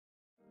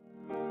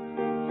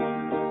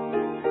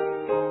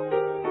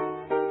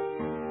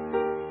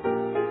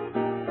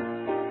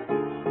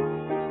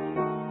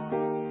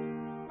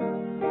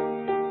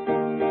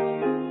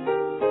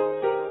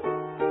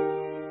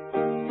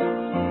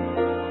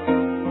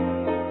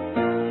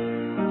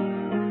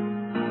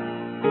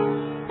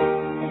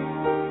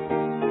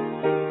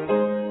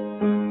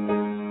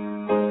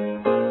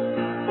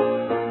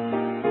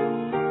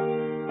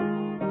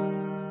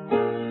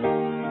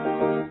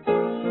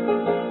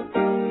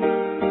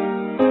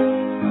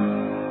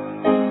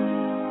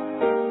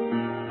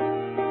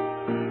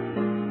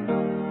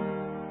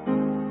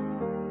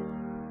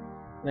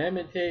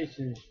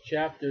Lamentations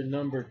chapter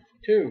number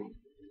 2,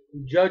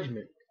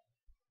 judgment.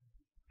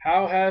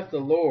 How has the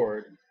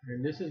Lord,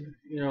 and this is,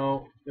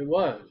 it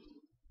was.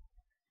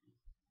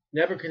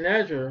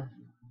 Nebuchadnezzar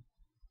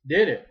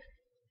did it.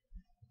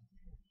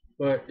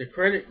 But the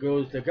credit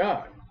goes to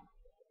God.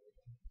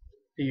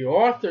 The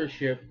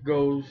authorship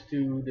goes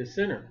to the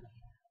sinner.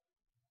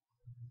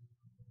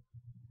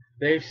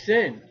 They've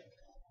sinned.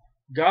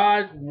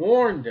 God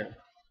warned them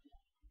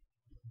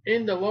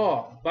in the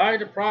law by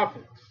the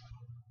prophets.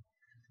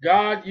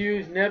 God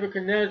used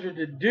Nebuchadnezzar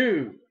to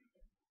do.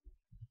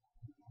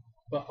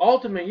 But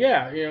ultimately,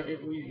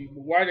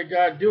 why did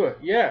God do it?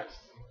 Yes.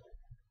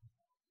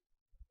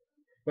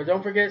 But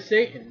don't forget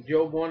Satan,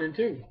 Job 1 and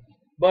 2.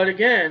 But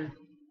again,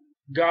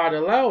 God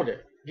allowed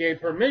it,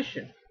 gave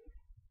permission.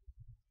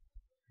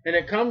 And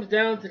it comes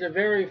down to the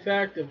very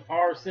fact of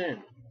our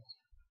sin.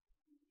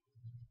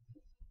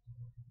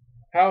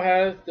 How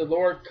has the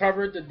Lord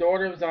covered the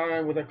daughter of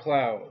Zion with a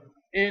cloud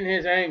in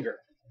his anger?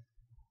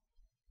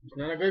 It's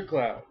not a good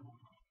cloud.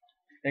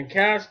 And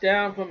cast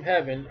down from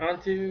heaven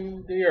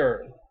unto the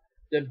earth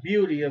the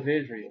beauty of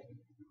Israel.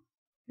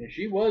 And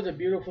she was a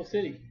beautiful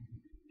city.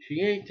 She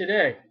ain't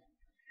today.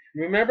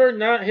 Remember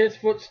not his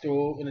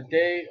footstool in the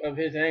day of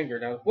his anger.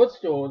 Now the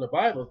footstool in the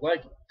Bible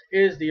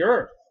is the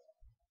earth.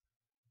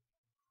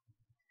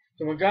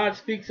 So when God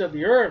speaks of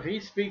the earth,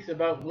 he speaks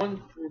about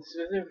one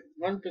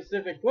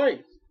specific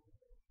place.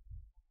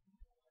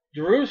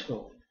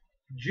 Jerusalem,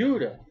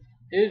 Judah,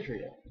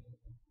 Israel.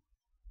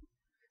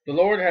 The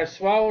Lord has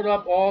swallowed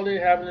up all the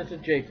inhabitants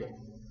of Jacob,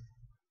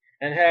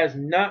 and has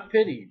not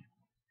pitied.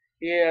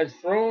 He has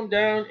thrown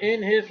down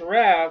in his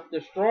wrath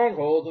the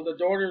strongholds of the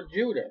daughter of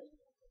Judah.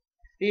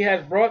 He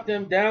has brought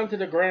them down to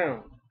the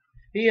ground.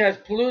 He has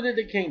polluted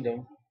the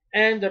kingdom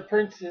and the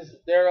princes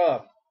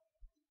thereof.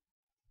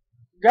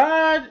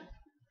 God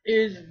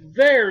is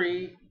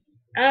very,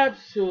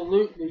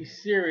 absolutely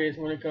serious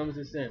when it comes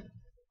to sin.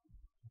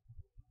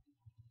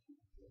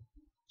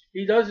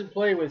 He doesn't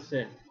play with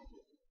sin.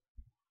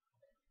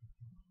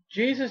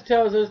 Jesus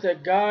tells us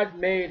that God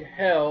made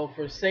hell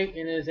for Satan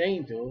and his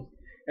angels,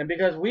 and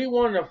because we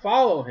want to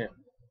follow him,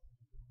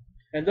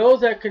 and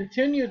those that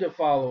continue to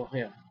follow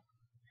him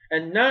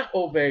and not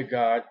obey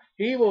God,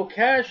 he will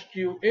cast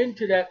you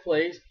into that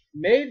place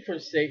made for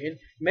Satan,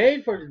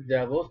 made for the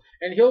devils,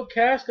 and he'll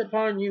cast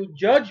upon you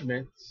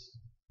judgments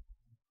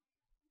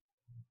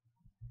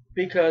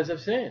because of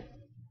sin.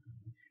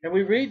 And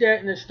we read that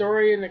in the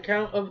story and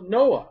account of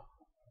Noah.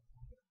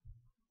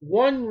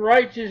 One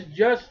righteous,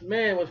 just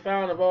man was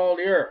found of all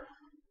the earth.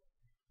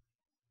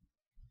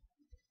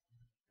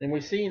 And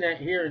we're seeing that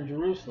here in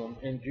Jerusalem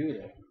and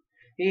Judah.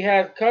 He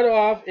has cut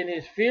off in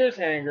his fierce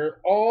anger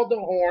all the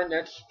horn,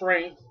 that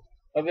strength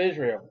of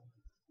Israel.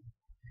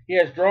 He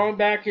has drawn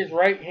back his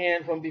right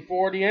hand from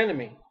before the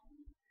enemy.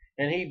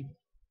 And he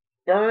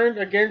burned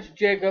against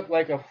Jacob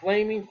like a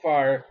flaming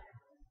fire,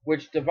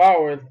 which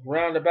devoureth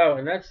round about.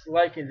 And that's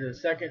likened to the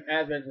second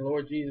advent of the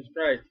Lord Jesus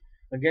Christ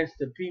against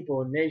the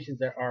people and nations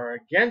that are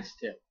against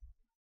him.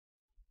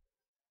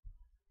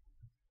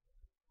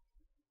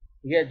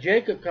 Yet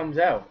Jacob comes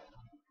out.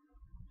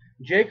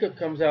 Jacob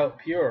comes out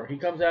pure. He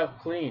comes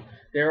out clean.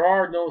 There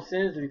are no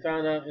sins to be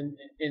found out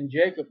in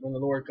Jacob when the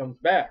Lord comes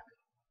back.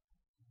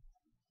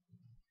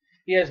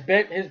 He has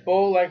bent his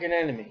bow like an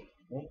enemy.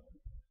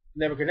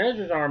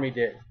 Nebuchadnezzar's army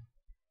did.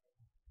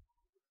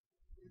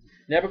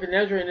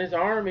 Nebuchadnezzar and his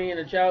army and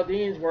the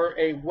Chaldeans were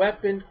a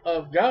weapon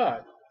of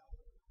God.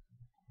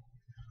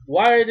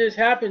 Why did this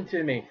happen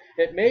to me?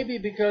 It may be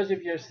because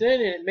of your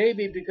sin, and it may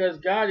be because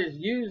God has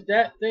used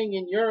that thing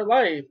in your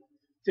life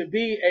to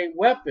be a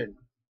weapon,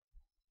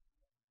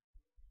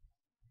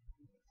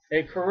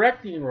 a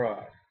correcting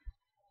rod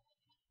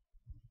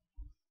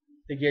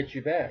to get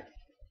you back.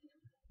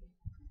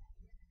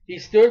 He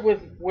stood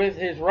with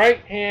his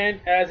right hand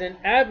as an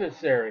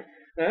adversary.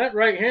 Now that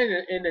right hand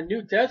in the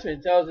New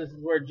Testament tells us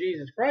where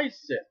Jesus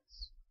Christ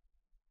sits.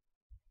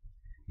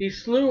 He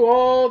slew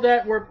all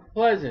that were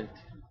pleasant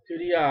to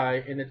the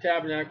eye in the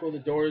tabernacle, the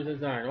daughters of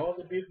Zion, all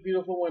the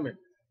beautiful women.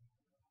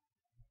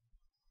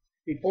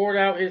 He poured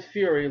out his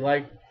fury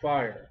like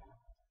fire.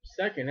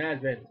 Second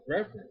Advent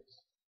reference.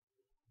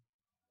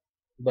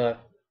 But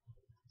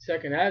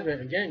Second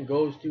Advent again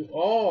goes to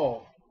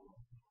all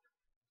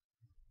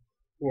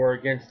who are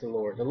against the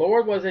Lord. The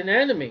Lord was an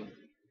enemy.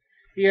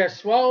 He has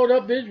swallowed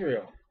up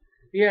Israel.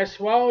 He has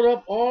swallowed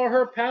up all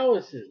her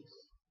palaces.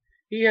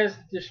 He has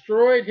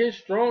destroyed his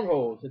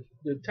strongholds,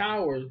 the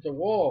towers, the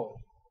walls,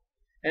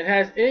 and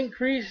has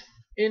increased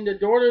in the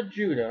daughter of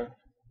Judah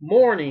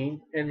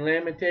mourning and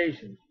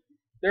lamentation.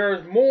 There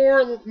is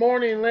more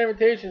mourning and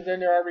lamentations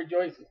than there are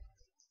rejoicing.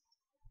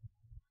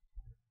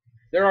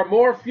 There are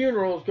more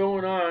funerals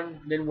going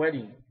on than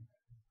weddings.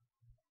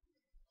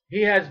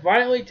 He has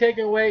violently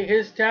taken away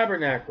his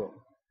tabernacle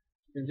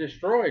and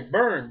destroyed,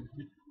 burned,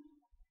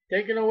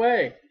 taken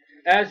away,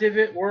 as if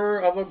it were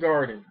of a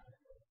garden.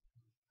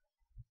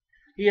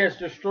 He has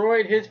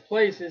destroyed his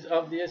places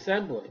of the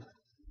assembly.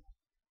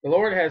 The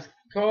Lord has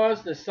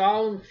caused the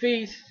solemn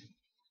feasts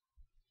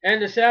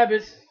and the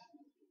Sabbaths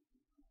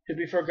to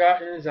be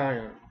forgotten in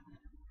Zion.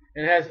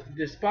 and has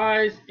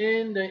despised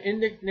in the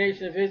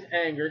indignation of his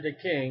anger the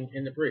king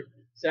and the priest.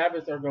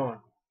 Sabbaths are gone.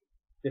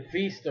 The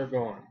feasts are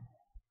gone.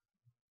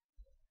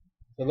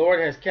 The Lord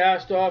has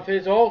cast off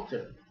his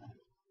altar.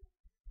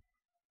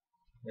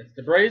 That's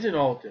the brazen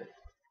altar.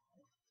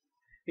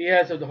 He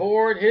has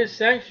abhorred his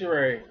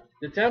sanctuary,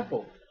 the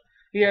temple.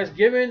 He has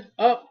given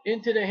up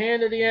into the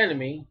hand of the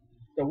enemy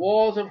the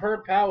walls of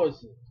her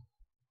palaces.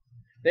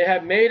 They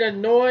have made a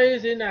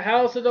noise in the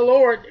house of the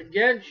Lord.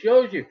 Again,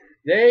 shows you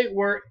they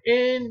were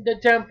in the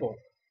temple,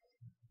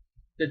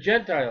 the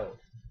Gentiles,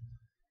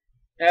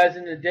 as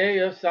in the day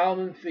of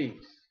Solomon's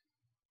feast.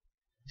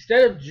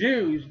 Instead of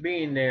Jews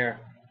being there,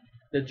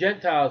 the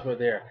Gentiles were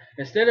there.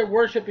 Instead of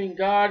worshiping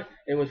God,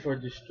 it was for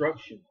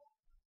destruction.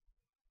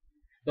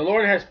 The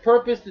Lord has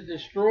purposed to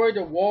destroy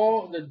the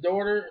wall of the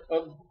daughter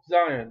of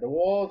Zion. The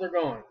walls are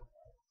gone.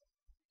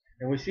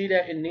 And we see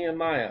that in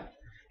Nehemiah.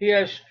 He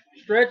has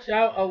stretched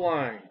out a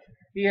line.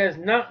 He has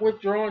not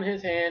withdrawn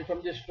his hand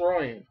from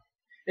destroying.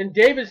 In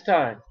David's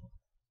time,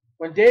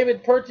 when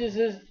David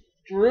purchases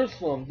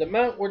Jerusalem, the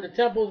mount where the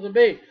temple is to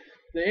be,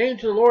 the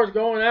angel of the Lord is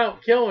going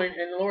out killing,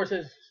 and the Lord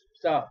says,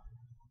 stop.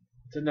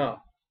 It's enough.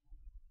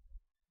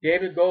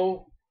 David,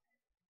 go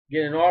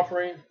get an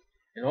offering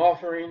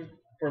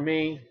for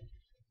me.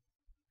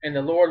 And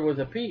the Lord was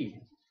appeased.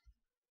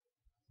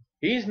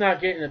 He's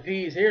not getting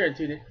appeased here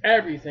until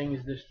everything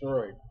is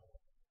destroyed.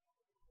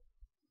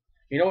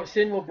 You know what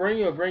sin will bring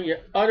you? It will bring you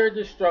utter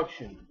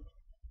destruction.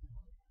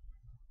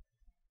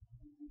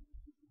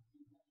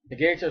 The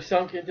gates are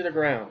sunk into the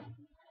ground.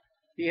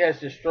 He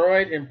has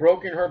destroyed and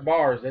broken her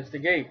bars. That's the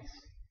gates.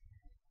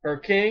 Her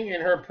king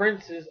and her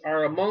princes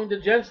are among the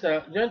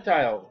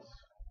Gentiles.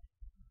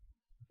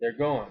 They're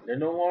gone. They're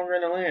no longer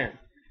in the land.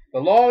 The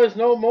law is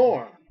no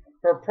more.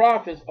 Her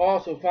prophets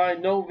also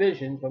find no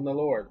vision from the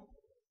Lord.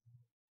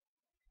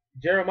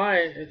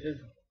 Jeremiah is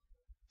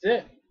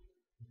it.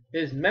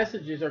 His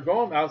messages are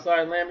gone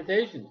outside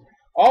Lamentations.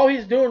 All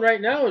he's doing right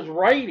now is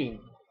writing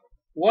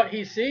what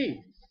he sees.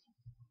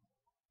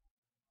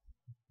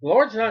 The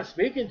Lord's not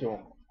speaking to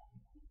him.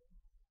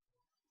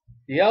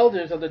 The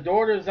elders of the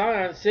daughter of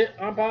Zion sit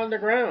upon the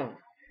ground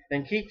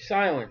and keep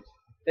silent.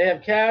 They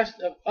have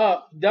cast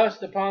up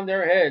dust upon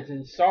their heads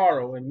in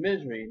sorrow and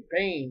misery and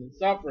pain and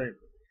suffering.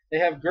 They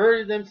have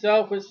girded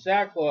themselves with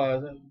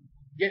sackcloth,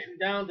 getting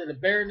down to the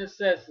bare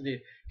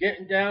necessities,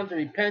 getting down to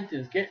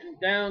repentance, getting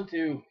down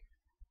to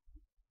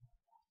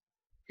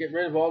get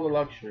rid of all the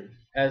luxury,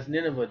 as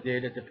Nineveh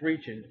did at the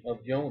preaching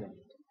of Jonah.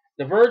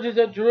 The virgins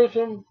of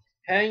Jerusalem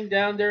hang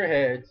down their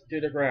heads to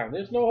the ground.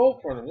 There's no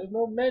hope for them. There's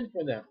no men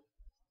for them.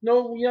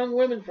 No young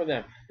women for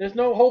them. There's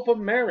no hope of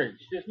marriage.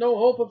 There's no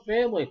hope of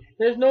family.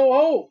 There's no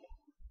hope.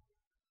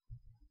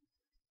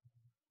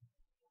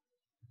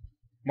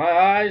 My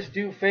eyes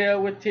do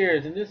fail with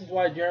tears, and this is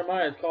why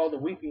Jeremiah is called the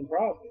weeping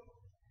prophet.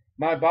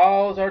 My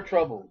bowels are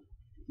troubled.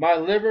 My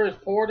liver is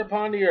poured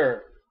upon the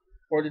earth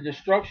for the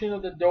destruction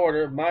of the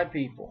daughter of my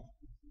people.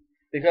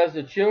 Because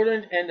the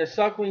children and the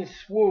suckling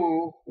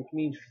swoon, which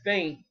means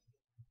faint,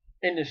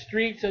 in the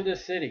streets of the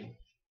city.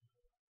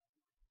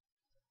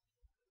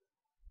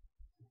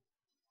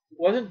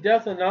 Wasn't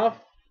death enough?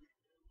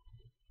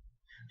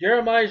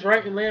 Jeremiah's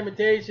writing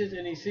Lamentations,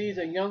 and he sees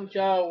a young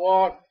child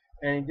walk,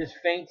 and he just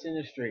faints in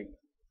the street.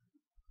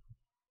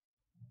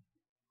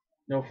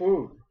 No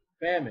food,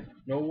 famine,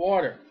 no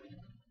water,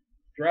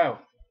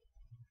 drought.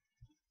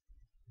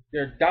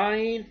 They're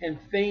dying and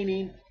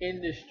fainting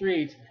in the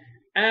streets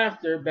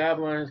after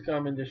Babylon has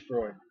come and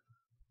destroyed.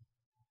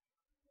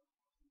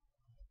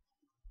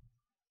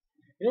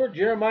 You know what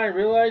Jeremiah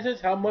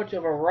realizes? How much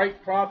of a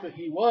right prophet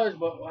he was,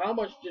 but how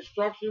much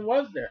destruction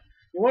was there.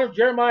 You wonder if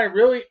Jeremiah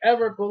really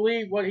ever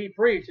believed what he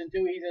preached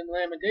until he's in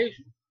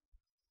Lamentation.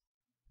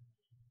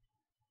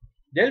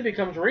 Then it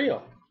becomes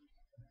real.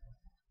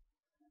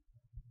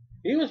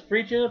 He was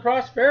preaching the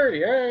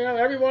prosperity.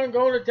 Everyone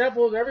going to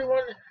temples.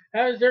 Everyone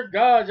has their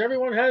gods.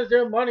 Everyone has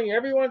their money.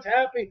 Everyone's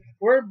happy.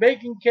 We're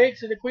baking cakes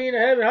to the Queen of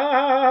Heaven. Ha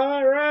ha ha ha!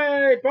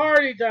 Right,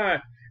 party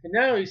time. And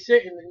now he's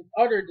sitting in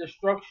utter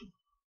destruction.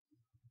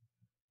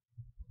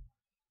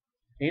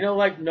 You know,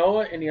 like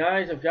Noah, in the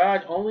eyes of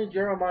God, only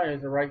Jeremiah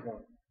is the right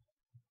one.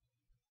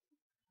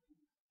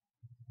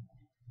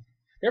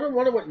 You ever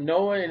wonder what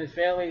Noah and his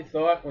family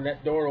thought when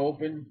that door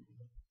opened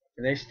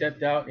and they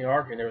stepped out in the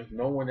ark and there was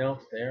no one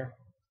else there?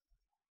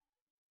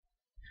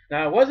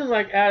 Now, it wasn't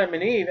like Adam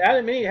and Eve.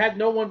 Adam and Eve had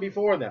no one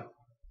before them.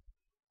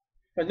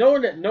 But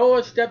knowing that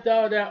Noah stepped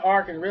out of that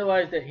ark and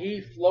realized that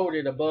he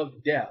floated above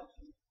death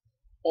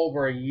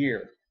over a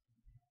year.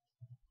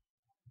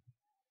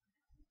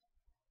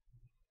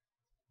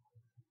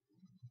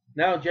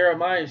 Now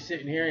Jeremiah is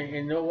sitting here, and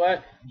you know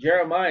what?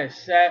 Jeremiah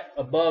sat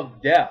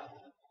above death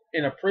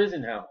in a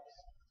prison house,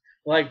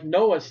 like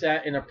Noah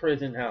sat in a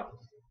prison house.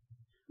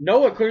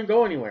 Noah couldn't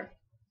go anywhere.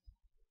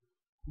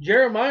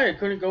 Jeremiah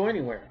couldn't go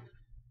anywhere.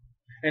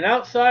 And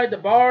outside the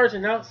bars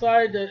and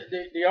outside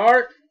the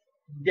ark,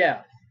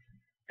 death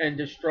and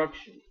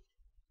destruction.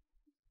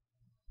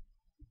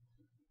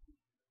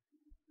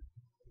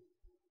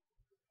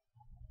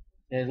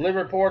 And his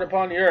liver poured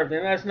upon the earth.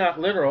 And that's not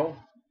literal.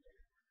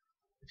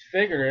 It's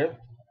figurative.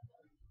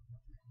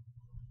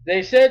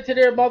 They said to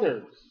their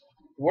mothers,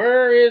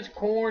 "Where is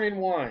corn and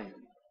wine?"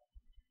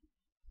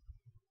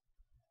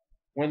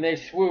 When they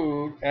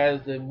swooned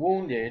as the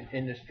wounded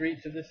in the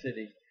streets of the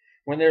city,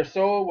 when their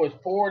soul was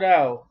poured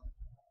out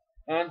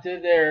onto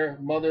their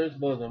mother's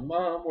bosom.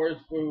 Mom,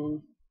 where's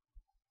food?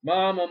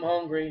 Mom, I'm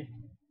hungry.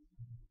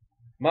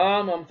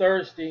 Mom, I'm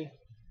thirsty.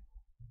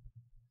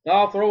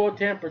 I'll throw a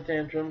temper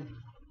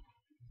tantrum.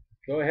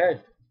 Go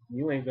ahead.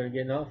 You ain't going to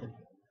get nothing.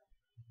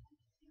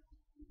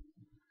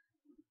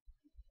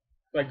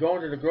 It's like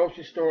going to the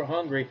grocery store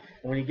hungry,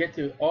 and when you get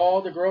to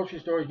all the grocery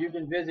stores you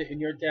can visit in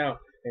your town,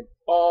 and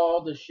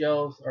all the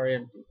shelves are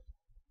empty.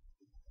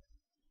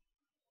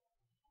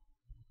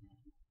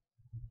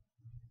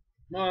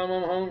 Mom,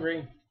 I'm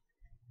hungry.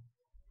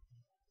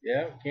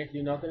 Yeah, can't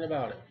do nothing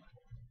about it.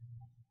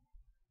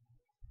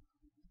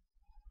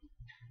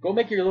 Go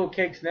make your little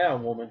cakes now,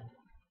 woman.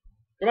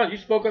 Come on, you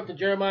spoke up to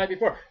Jeremiah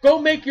before. Go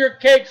make your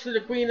cakes to the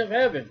Queen of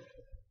Heaven.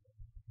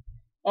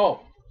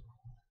 Oh,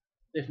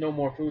 there's no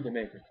more food to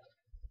make it.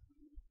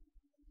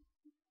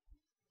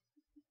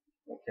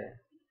 Okay.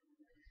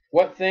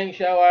 What thing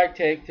shall I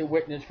take to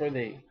witness for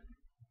thee?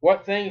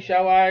 What thing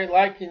shall I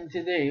liken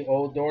to thee,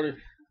 O daughter?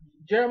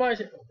 Jeremiah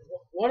said,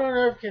 what on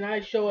earth can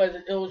I show as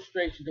an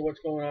illustration to what's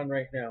going on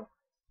right now?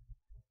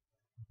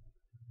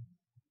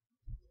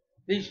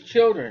 These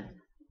children.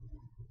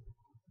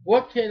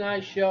 What can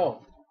I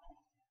show?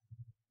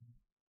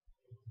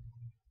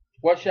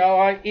 What shall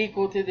I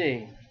equal to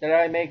thee, that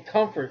I may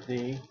comfort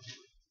thee,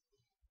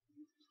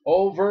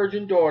 O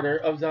virgin daughter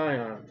of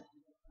Zion?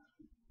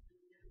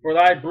 For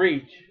thy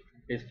breach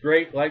is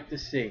great like the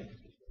sea.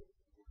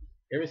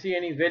 You ever see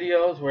any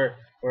videos where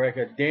like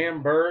a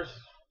dam bursts?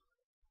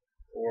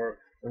 Or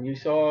when you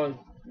saw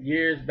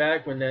years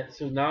back when that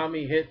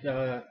tsunami hit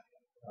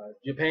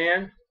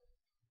Japan?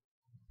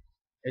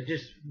 It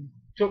just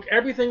took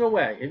everything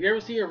away. Have you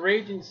ever seen a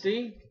raging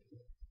sea?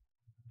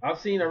 I've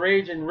seen a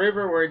raging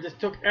river where it just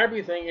took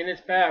everything in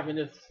its path and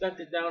just sent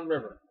it down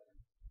river.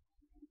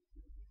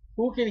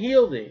 Who can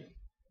heal thee?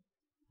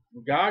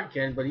 God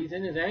can, but he's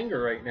in his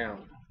anger right now.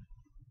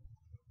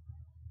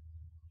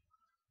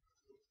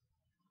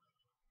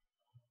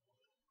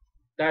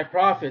 Thy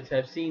prophets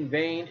have seen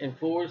vain and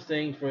foolish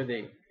things for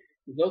thee.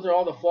 Those are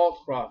all the false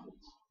prophets.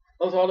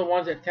 Those are all the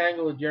ones that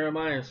tangled with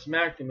Jeremiah and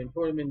smacked him and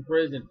put him in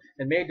prison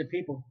and made the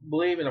people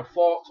believe in a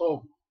false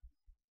hope.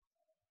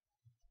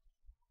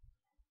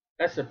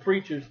 That's the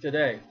preachers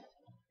today.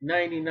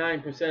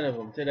 99% of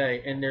them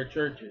today in their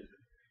churches.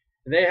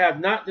 They have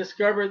not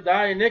discovered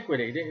thy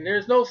iniquity.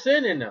 There's no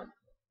sin in them.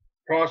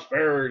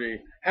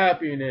 Prosperity,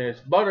 happiness,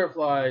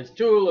 butterflies,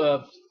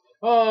 tulips.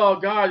 Oh,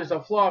 God is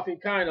a fluffy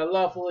kind of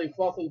lovely,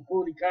 fluffy,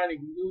 booty kind of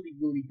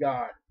goody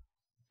God.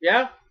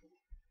 Yeah?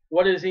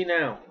 What is he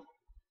now?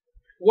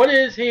 What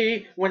is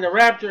he when the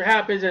rapture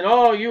happens and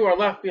all you are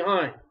left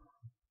behind?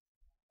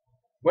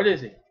 What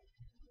is he?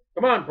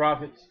 Come on,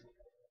 prophets.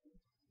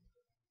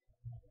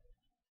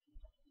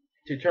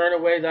 To turn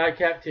away thy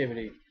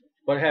captivity,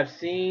 but have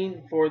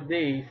seen for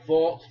thee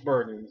false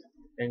burdens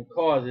and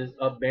causes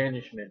of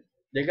banishment.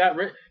 They got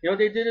rid. You know what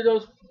they did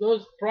to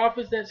those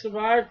prophets that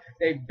survived?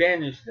 They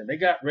banished them. They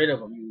got rid of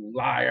them. You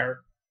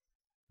liar.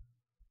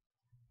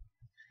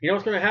 You know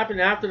what's going to happen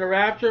after the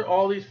rapture?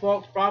 All these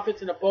false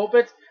prophets in the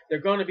pulpits, they're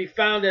going to be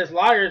found as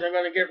liars. They're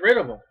going to get rid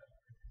of them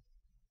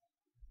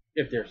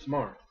if they're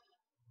smart.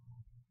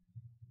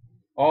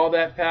 All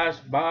that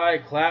passed by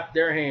clapped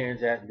their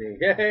hands at thee.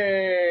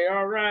 Hey,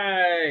 all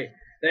right.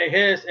 They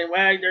hissed and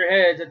wagged their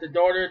heads at the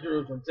daughter of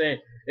Jerusalem, saying,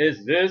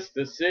 is this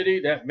the city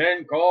that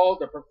men call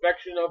the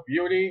perfection of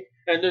beauty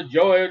and the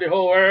joy of the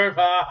whole earth?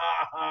 Ha,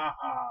 ha, ha,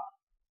 ha.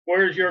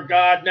 Where's your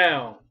God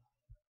now?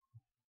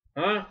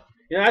 Huh?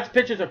 You know, that's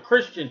pictures of a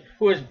Christian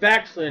who is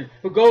backslidden,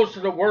 who goes to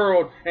the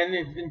world and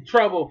is in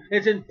trouble,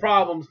 is in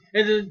problems,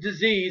 is in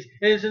disease,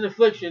 is in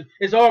affliction,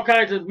 is all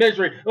kinds of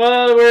misery.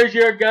 Well, where's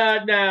your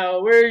God now?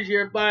 Where's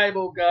your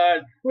Bible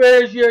God?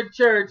 Where's your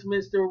church,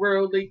 Mr.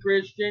 Worldly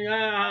Christian?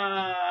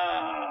 Ah!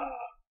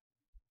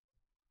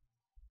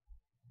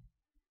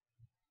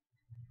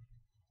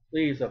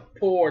 Leaves a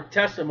poor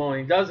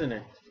testimony, doesn't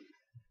it?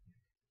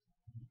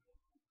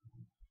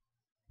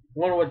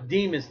 Wonder what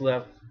Demas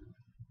left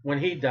when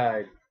he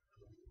died.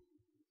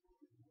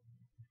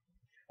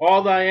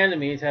 All thy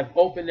enemies have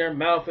opened their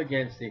mouth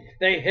against thee.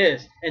 They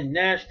hissed and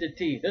gnashed their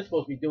teeth. They're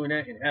supposed to be doing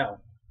that in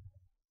hell.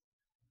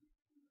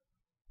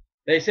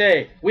 They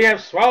say, we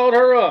have swallowed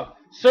her up.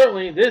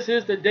 Certainly this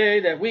is the day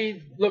that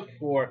we looked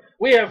for.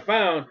 We have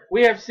found,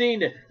 we have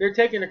seen it. They're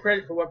taking the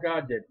credit for what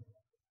God did.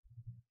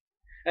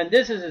 And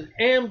this is an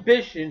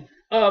ambition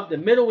of the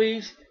Middle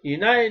East, the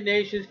United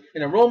Nations,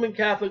 and the Roman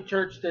Catholic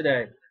Church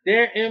today.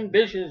 Their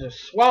ambition is to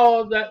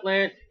swallow that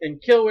land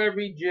and kill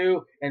every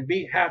Jew and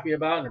be happy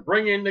about it and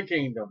bring in the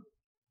kingdom.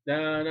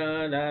 Na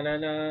na na na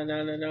na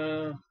na na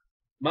na.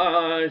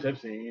 My eyes have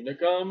seen the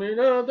coming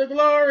of the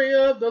glory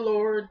of the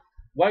Lord.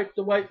 Wipe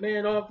the white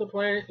man off the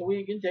planet so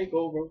we can take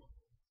over.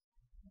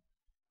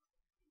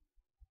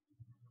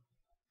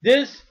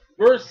 This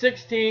Verse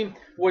 16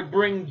 would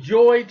bring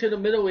joy to the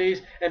Middle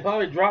East and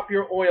probably drop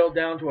your oil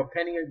down to a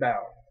penny a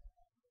barrel.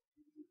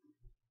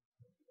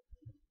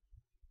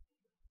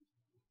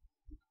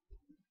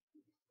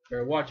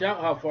 Better watch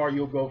out how far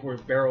you'll go for a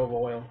barrel of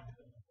oil.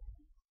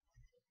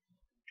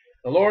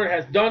 The Lord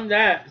has done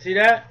that. See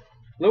that?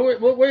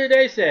 What did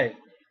they say?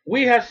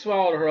 We have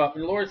swallowed her up.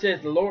 And the Lord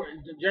says,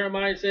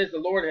 Jeremiah says, the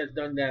Lord has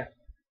done that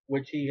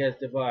which he has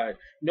divided.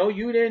 No,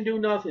 you didn't do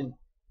nothing.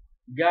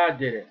 God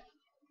did it.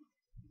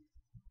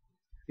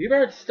 You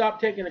better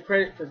stop taking the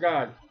credit for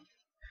God.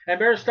 And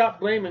better stop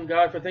blaming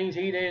God for things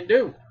he didn't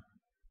do.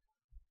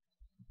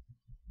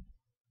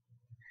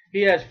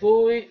 He has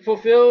fully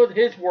fulfilled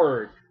his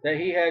word that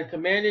he had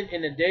commanded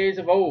in the days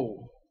of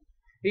old.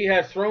 He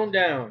has thrown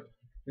down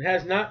and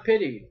has not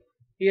pitied.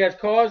 He has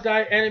caused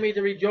thy enemy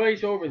to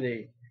rejoice over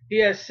thee. He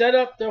has set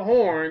up the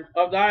horn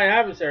of thy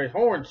adversaries.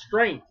 Horn,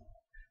 strength.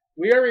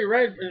 We already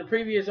read in the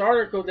previous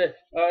article that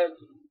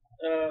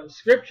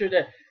scripture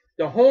that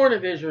the horn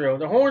of Israel,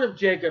 the horn of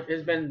Jacob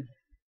has been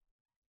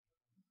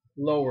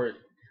lowered.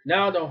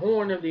 Now the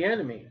horn of the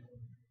enemy.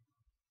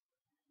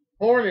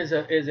 Horn is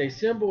a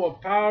symbol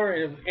of power,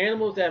 and if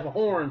animals have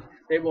horns,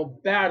 they will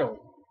battle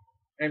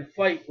and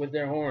fight with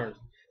their horns.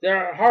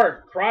 Their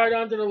heart cried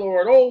unto the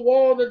Lord, O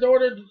wall, the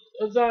daughter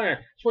of Zion.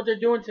 That's what they're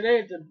doing today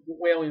at the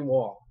Wailing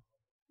Wall.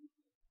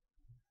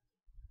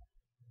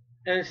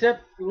 And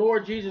except the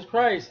Lord Jesus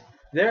Christ,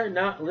 they're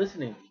not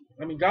listening.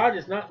 I mean, God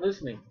is not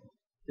listening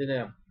to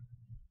them.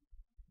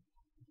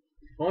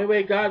 The only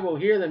way God will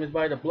hear them is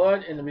by the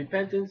blood and the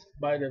repentance,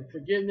 by the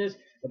forgiveness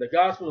of the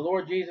gospel of the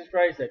Lord Jesus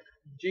Christ, that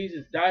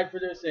Jesus died for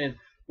their sins,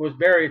 was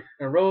buried,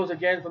 and rose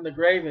again from the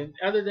grave. And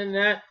other than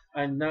that,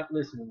 I'm not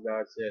listening,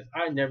 God says.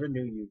 I never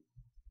knew you.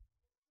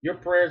 Your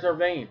prayers are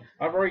vain.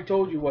 I've already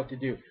told you what to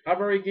do. I've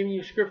already given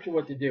you scripture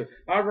what to do.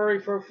 I've already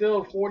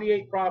fulfilled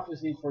 48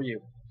 prophecies for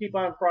you. Keep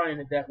on crying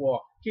at that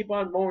wall. Keep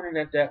on moaning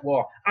at that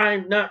wall.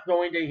 I'm not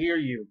going to hear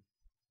you.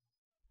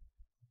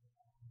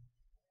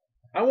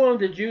 I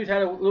wonder if the Jews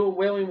had a little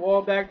Wailing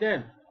Wall back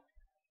then.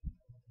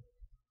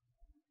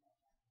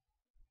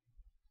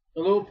 A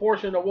little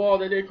portion of the wall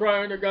that they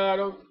cry unto God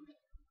over.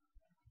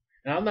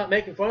 And I'm not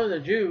making fun of the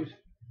Jews.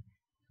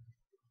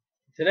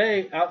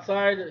 Today,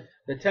 outside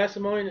the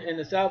testimony and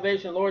the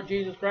salvation of the Lord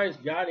Jesus Christ,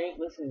 God ain't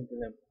listening to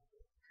them.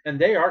 And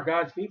they are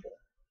God's people.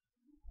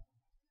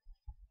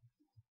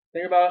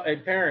 Think about a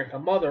parent, a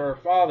mother, or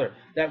a father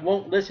that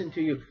won't listen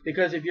to you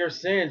because of your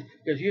sins,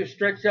 because you've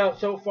stretched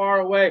out so far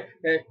away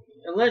that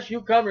unless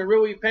you come and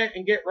really repent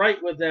and get right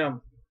with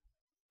them,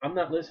 I'm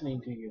not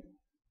listening to you.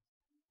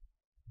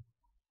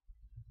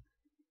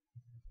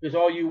 Because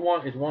all you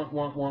want is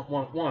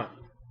want.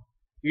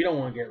 You don't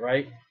want to get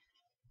right.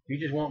 You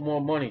just want more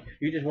money.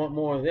 You just want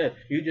more of this.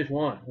 You just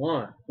want.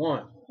 Why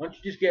don't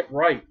you just get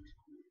right?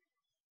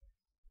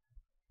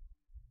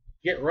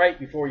 Get right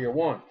before your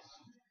wants.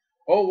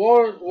 Oh,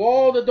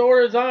 wall the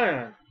daughter of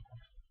Zion.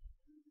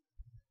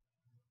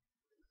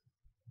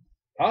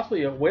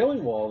 Possibly a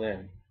Wailing Wall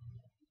then.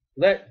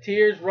 Let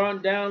tears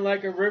run down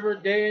like a river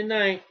day and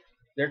night.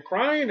 They're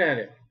crying at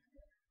it.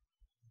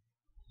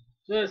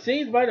 So it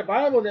seems by the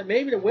Bible that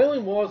maybe the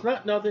Wailing Wall is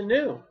not nothing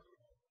new.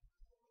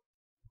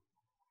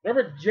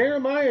 Remember,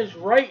 Jeremiah is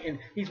writing.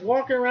 He's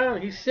walking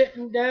around. He's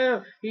sitting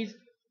down. He's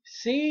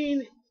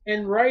seeing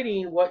and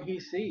writing what he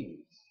sees.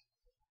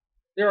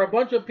 There are a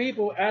bunch of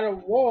people at a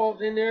wall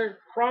and they're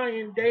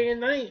crying day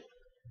and night.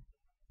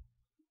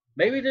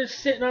 Maybe they're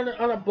sitting on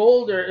a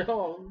boulder.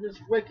 Oh, this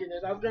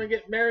wickedness! I was going to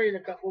get married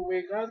in a couple of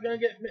weeks. I was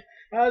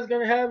going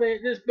to have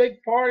this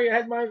big party. I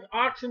had my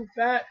oxen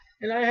fat,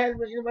 and I had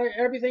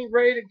everything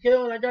ready to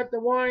kill, and I got the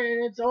wine,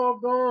 and it's all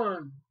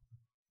gone.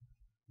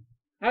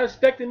 I was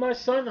expecting my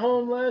son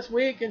home last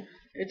week, and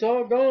it's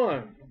all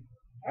gone.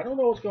 I don't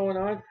know what's going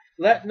on.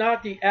 Let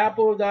not the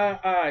apple of thy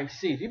eye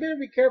cease. You better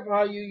be careful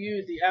how you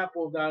use the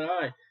apple of thine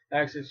eye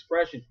as an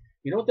expression.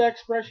 You know what that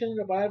expression in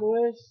the Bible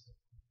is?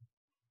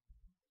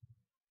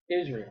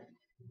 Israel.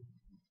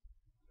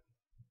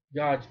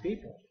 God's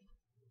people.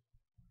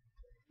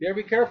 You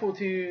better be careful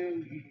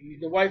to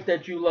the wife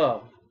that you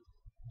love.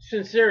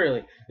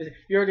 Sincerely.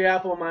 You're the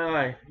apple of my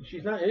eye.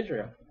 She's not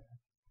Israel.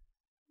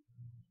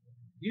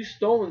 You've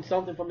stolen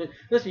something from the...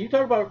 Listen, you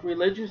talk about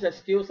religions that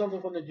steal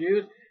something from the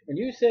Jews, and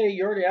you say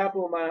you're the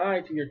apple of my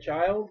eye to your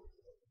child.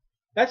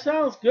 That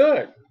sounds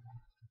good.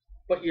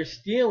 But you're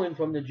stealing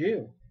from the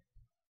Jew.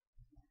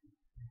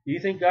 Do you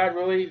think God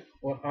really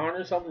will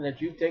honor something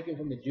that you've taken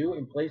from the Jew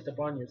and placed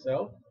upon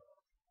yourself?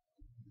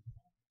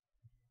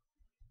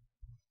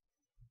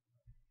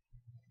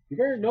 You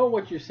better know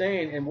what you're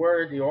saying and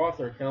where the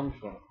author comes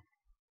from.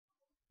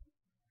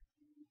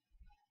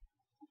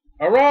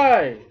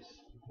 Arise!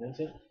 That's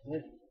it.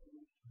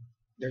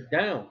 They're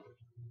down.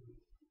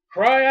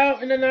 Cry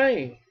out in the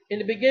night, in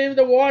the beginning of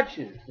the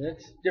watches.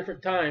 That's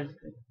different times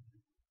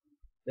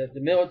that the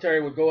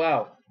military would go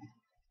out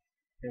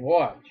and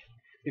watch.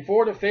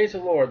 Before the face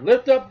of the Lord.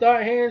 Lift up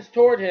thy hands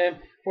toward him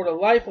for the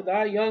life of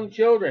thy young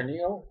children.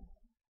 You know,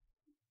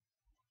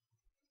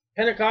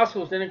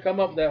 Pentecostals didn't come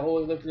up with that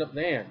whole lifting up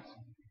the hands.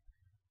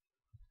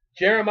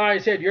 Jeremiah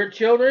said, your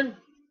children,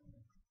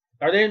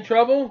 are they in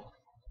trouble?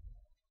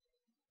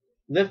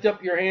 Lift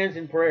up your hands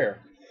in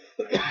prayer.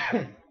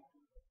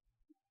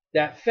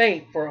 That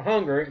faint for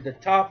hunger at the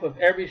top of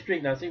every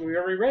street. Now see, we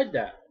already read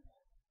that.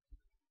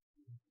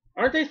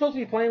 Aren't they supposed to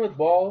be playing with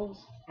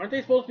balls? Aren't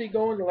they supposed to be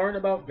going to learn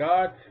about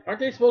God? Aren't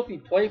they supposed to be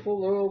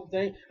playful little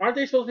things? Aren't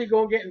they supposed to be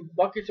going getting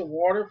buckets of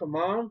water from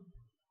mom?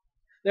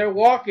 They're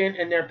walking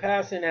and they're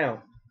passing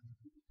out.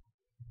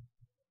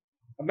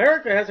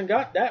 America hasn't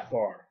got that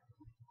far.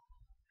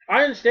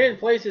 I understand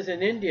places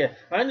in India.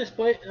 I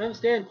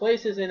understand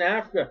places in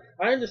Africa.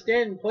 I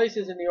understand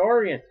places in the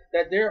Orient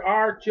that there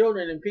are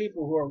children and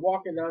people who are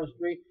walking down the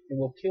street and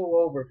will kill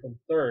over from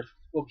thirst,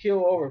 will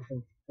kill over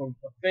from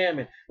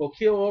famine, will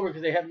kill over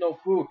because they have no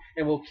food,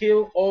 and will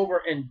kill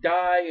over and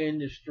die in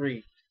the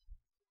street.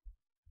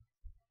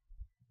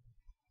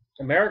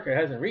 America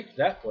hasn't reached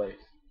that place.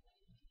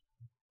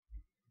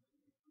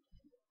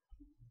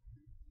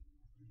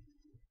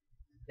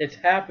 It's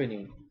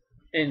happening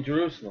in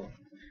Jerusalem.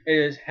 It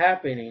is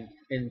happening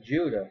in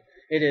Judah.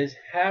 It is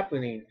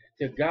happening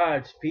to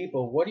God's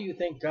people. What do you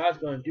think God's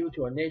going to do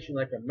to a nation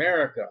like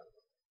America?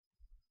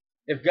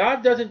 If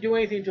God doesn't do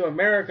anything to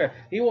America,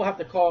 he will have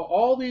to call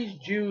all these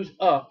Jews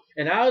up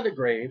and out of the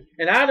grave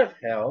and out of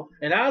hell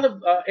and out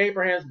of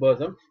Abraham's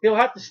bosom. He'll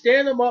have to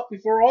stand them up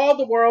before all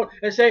the world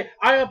and say,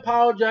 I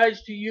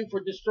apologize to you for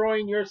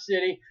destroying your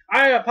city.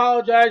 I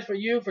apologize for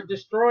you for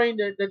destroying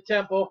the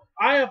temple.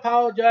 I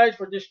apologize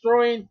for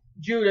destroying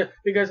Judah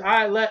because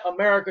I let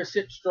America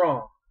sit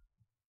strong.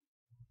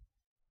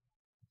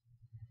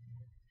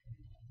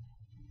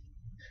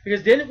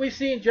 Because didn't we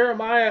see in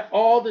Jeremiah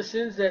all the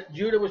sins that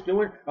Judah was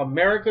doing,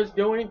 America's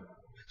doing?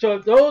 So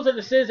if those are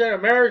the sins that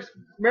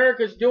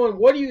America's doing,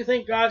 what do you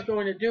think God's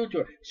going to do to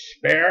her?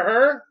 Spare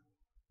her?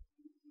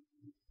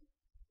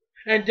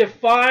 And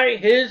defy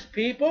his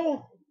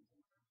people?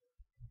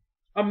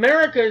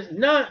 America is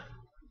not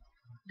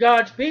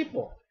God's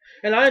people.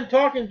 And I'm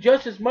talking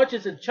just as much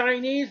as the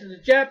Chinese, as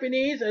the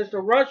Japanese, as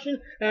the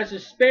Russian, as the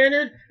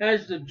Spaniard,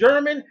 as the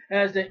German,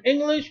 as the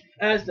English,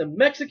 as the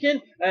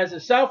Mexican, as the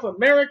South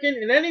American,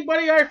 and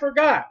anybody I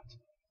forgot.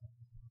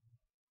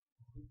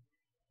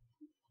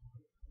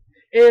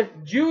 If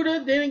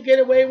Judah didn't get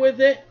away with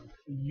it,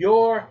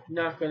 you're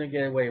not going to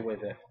get away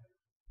with it.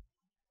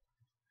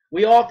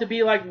 We ought to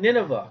be like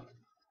Nineveh.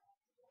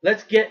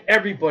 Let's get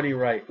everybody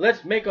right.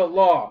 Let's make a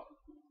law.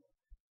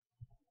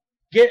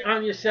 Get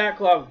on your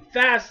sackcloth,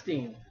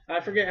 fasting. I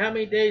forget how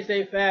many days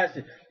they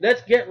fasted.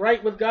 Let's get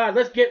right with God.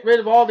 Let's get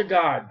rid of all the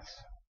gods.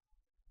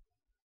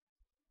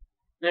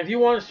 And if you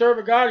want to serve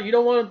a God or you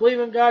don't want to believe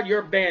in God,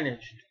 you're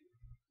banished.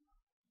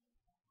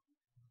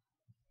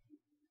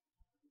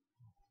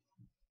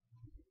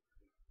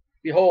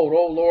 Behold,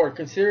 O Lord,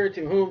 consider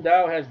to whom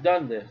thou hast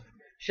done this.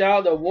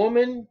 Shall the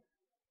woman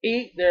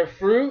eat their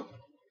fruit,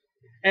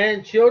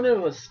 and children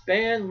of a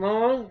span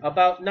long,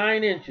 about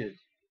 9 inches?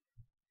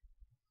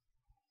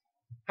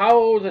 How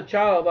old is a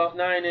child about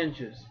 9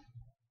 inches?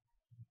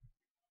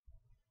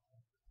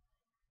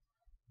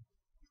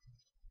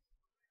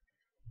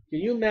 Can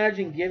you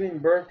imagine giving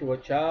birth to a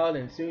child,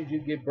 and as soon as you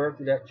give birth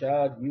to that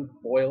child, you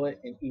boil it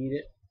and eat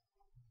it?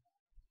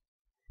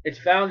 It's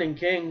found in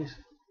Kings.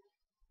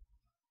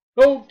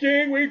 Oh,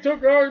 king, we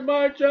took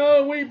my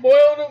child, we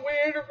boiled it, we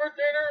ate it for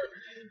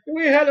dinner.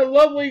 We had a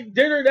lovely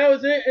dinner, that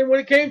was it. And when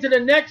it came to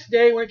the next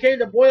day, when it came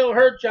to boil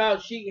her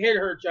child, she hid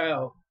her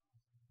child.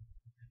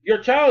 Your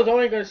child is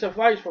only going to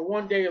suffice for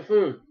 1 day of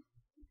food.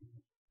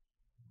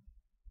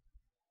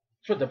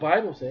 That's what the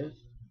Bible says.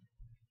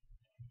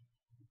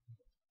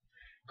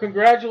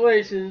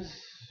 Congratulations,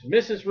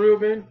 Mrs.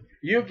 Reuben.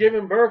 You've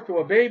given birth to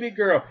a baby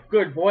girl.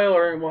 Good, boil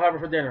her and we'll have her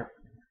for dinner.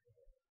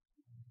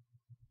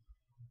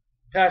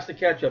 Pass the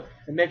ketchup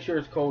and make sure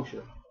it's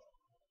kosher.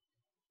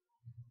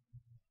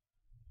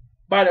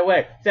 By the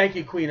way, thank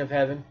you, Queen of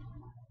Heaven.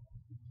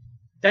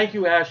 Thank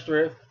you,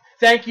 Ashtoreth.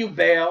 Thank you,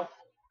 Baal.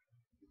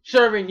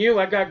 Serving you,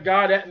 I got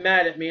God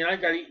mad at me and I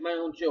got to eat my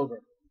own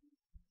children.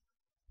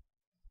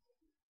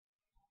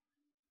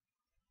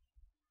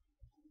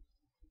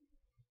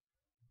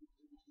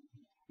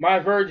 My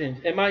virgins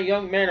and my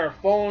young men are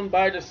fallen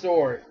by the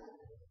sword,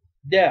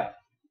 death,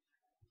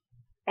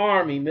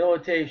 army,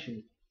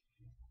 militation.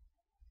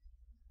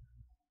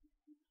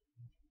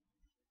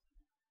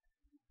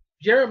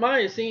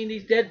 Jeremiah is seeing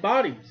these dead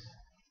bodies.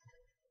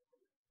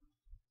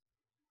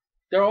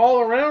 They're all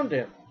around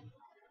him.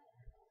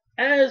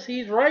 As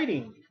he's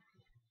writing,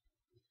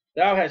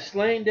 thou hast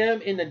slain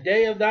them in the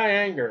day of thy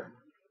anger.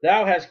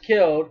 Thou hast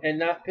killed and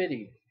not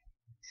pitied,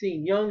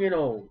 seen young and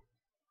old.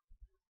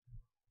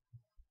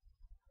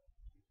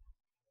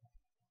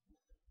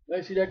 I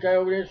see that guy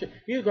over there.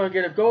 He's going to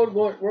get a gold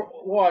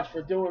watch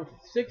for doing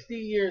 60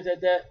 years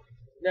at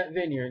that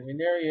vineyard, and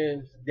there he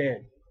is,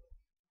 dead.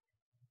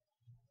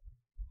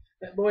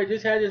 That boy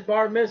just had his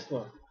bar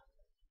mitzvah,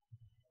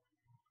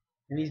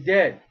 and he's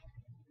dead.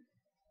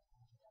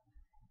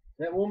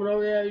 That woman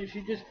over there,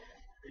 she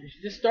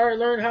just started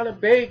learning how to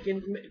bake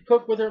and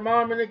cook with her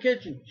mom in the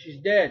kitchen.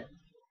 She's dead.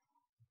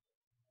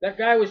 That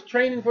guy was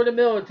training for the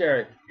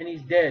military, and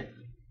he's dead.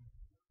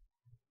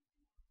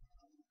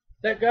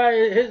 That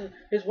guy,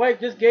 his wife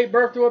just gave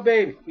birth to a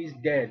baby. He's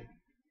dead.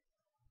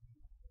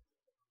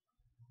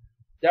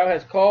 Thou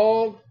hast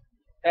called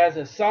as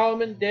a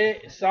solemn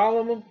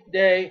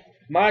day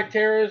my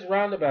terrors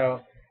round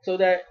about, so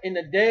that in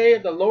the day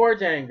of the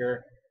Lord's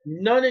anger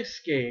none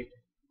escape,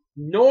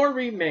 nor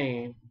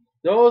remain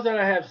those that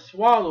I have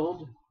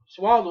swallowed,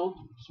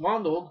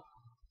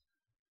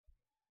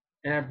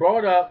 and have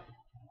brought up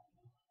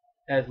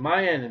as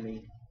my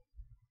enemy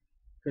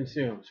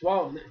consumed.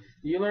 Swallowed.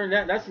 You learn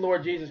that? That's the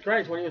Lord Jesus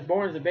Christ. When he was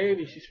born as a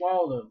baby, she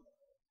swallowed him.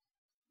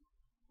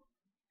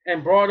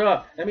 And brought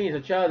up. That means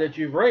a child that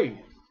you've raised.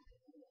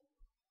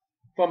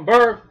 From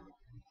birth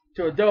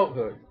to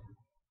adulthood.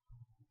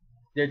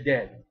 They're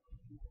dead.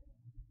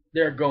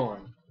 They're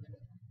gone.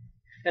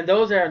 And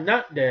those that are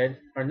not dead,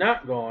 are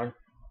not gone,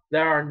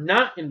 that are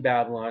not in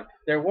Babylon,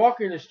 they're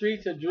walking the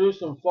streets of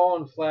Jerusalem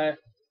fallen flat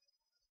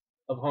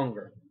of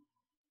hunger.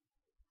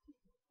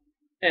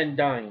 And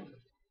dying.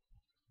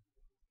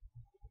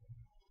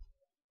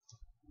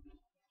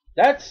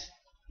 That's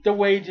the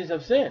wages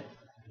of sin.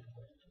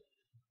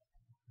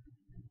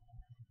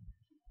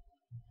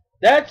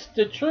 That's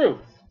the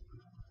truth.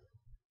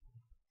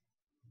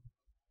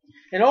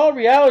 In all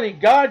reality,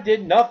 God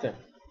did nothing.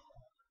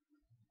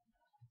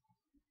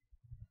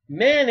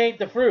 Man ate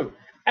the fruit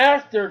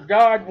after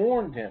God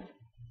warned him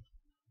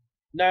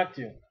not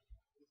to.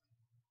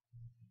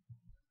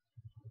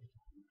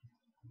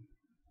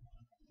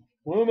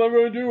 What am I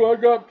going to do? I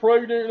got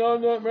pregnant and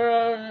I'm not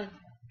married.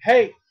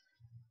 Hey,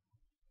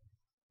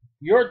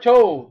 you're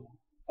told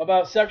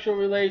about sexual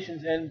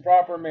relations and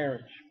proper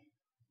marriage.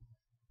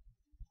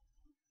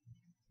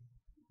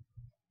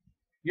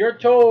 You're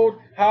told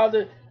how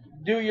to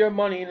do your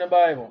money in the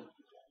Bible.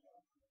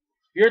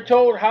 You're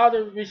told how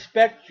to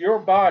respect your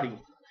body.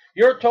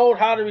 You're told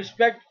how to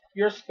respect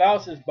your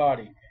spouse's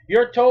body.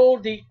 You're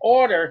told the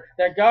order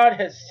that God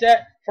has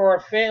set for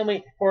a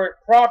family for it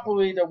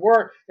properly to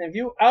work. And if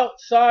you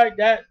outside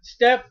that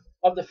step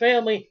of the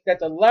family, that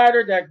the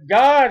ladder that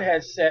God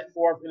has set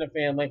forth in a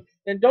family,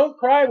 then don't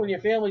cry when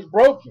your family's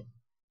broken.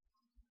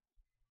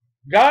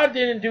 God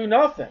didn't do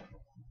nothing.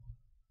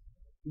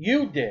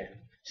 You did.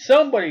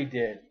 Somebody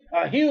did.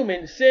 A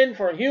human sinned,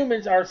 for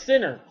humans are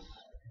sinners.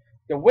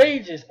 The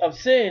wages of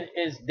sin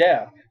is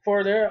death.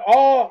 For they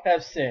all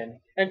have sinned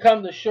and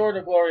come to short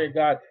of the glory of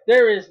God.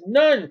 There is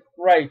none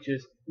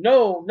righteous,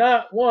 no,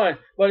 not one.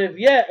 But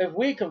if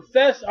we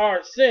confess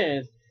our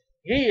sins,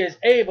 he is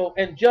able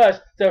and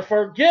just to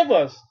forgive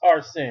us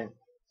our sins.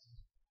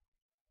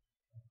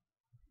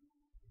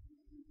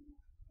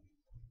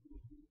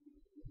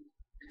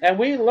 And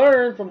we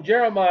learn from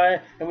Jeremiah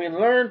and we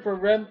learn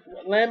from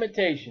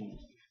Lamentations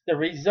the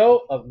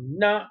result of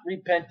not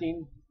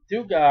repenting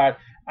to God.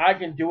 I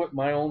can do it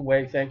my own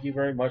way, thank you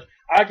very much.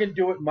 I can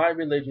do it my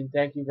religion,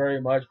 thank you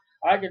very much.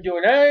 I can do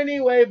it any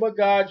way but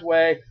God's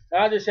way.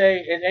 I'll just say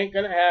it ain't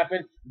going to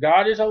happen.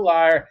 God is a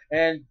liar.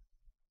 And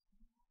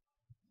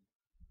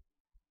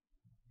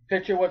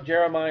picture what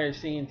Jeremiah is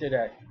seeing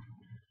today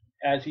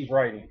as he's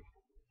writing.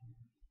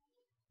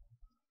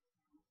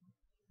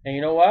 And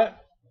you know what?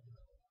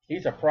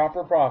 He's a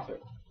proper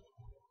prophet.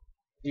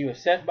 He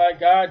was sent by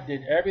God,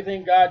 did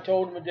everything God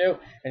told him to do,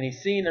 and he's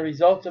seeing the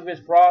results of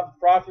his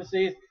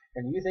prophecies,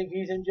 and you think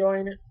he's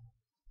enjoying it?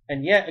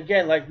 And yet,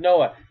 again, like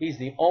Noah, he's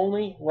the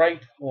only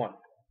right one.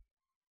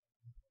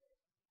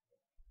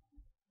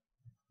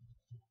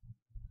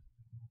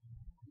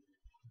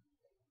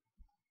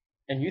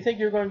 And you think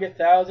you're going to get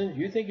thousands?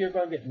 You think you're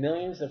going to get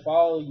millions to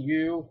follow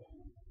you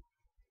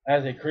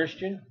as a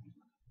Christian?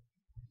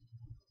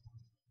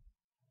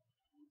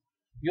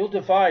 You'll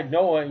defy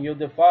Noah and you'll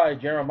defy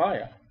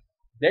Jeremiah.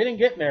 They didn't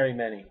get very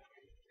many.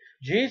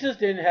 Jesus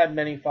didn't have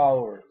many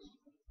followers.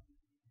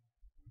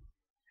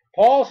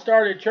 Paul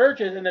started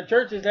churches, and the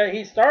churches that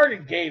he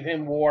started gave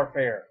him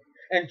warfare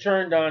and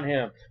turned on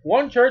him.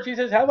 One church, he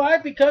says, have I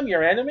become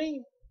your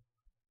enemy?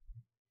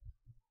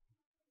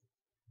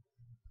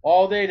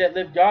 All they that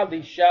live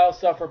godly shall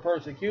suffer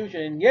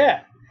persecution,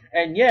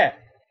 and yet,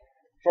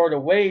 for the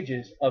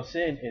wages of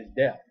sin is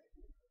death.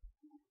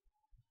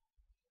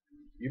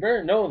 You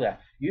better know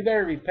that. You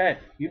better repent.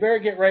 You better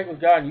get right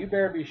with God. And you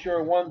better be sure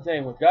of one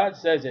thing. When God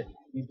says it,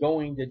 he's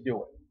going to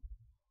do it.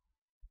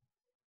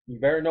 You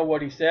better know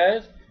what he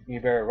says. You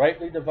better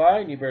rightly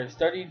divide. You better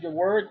study the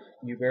word.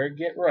 You better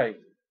get right.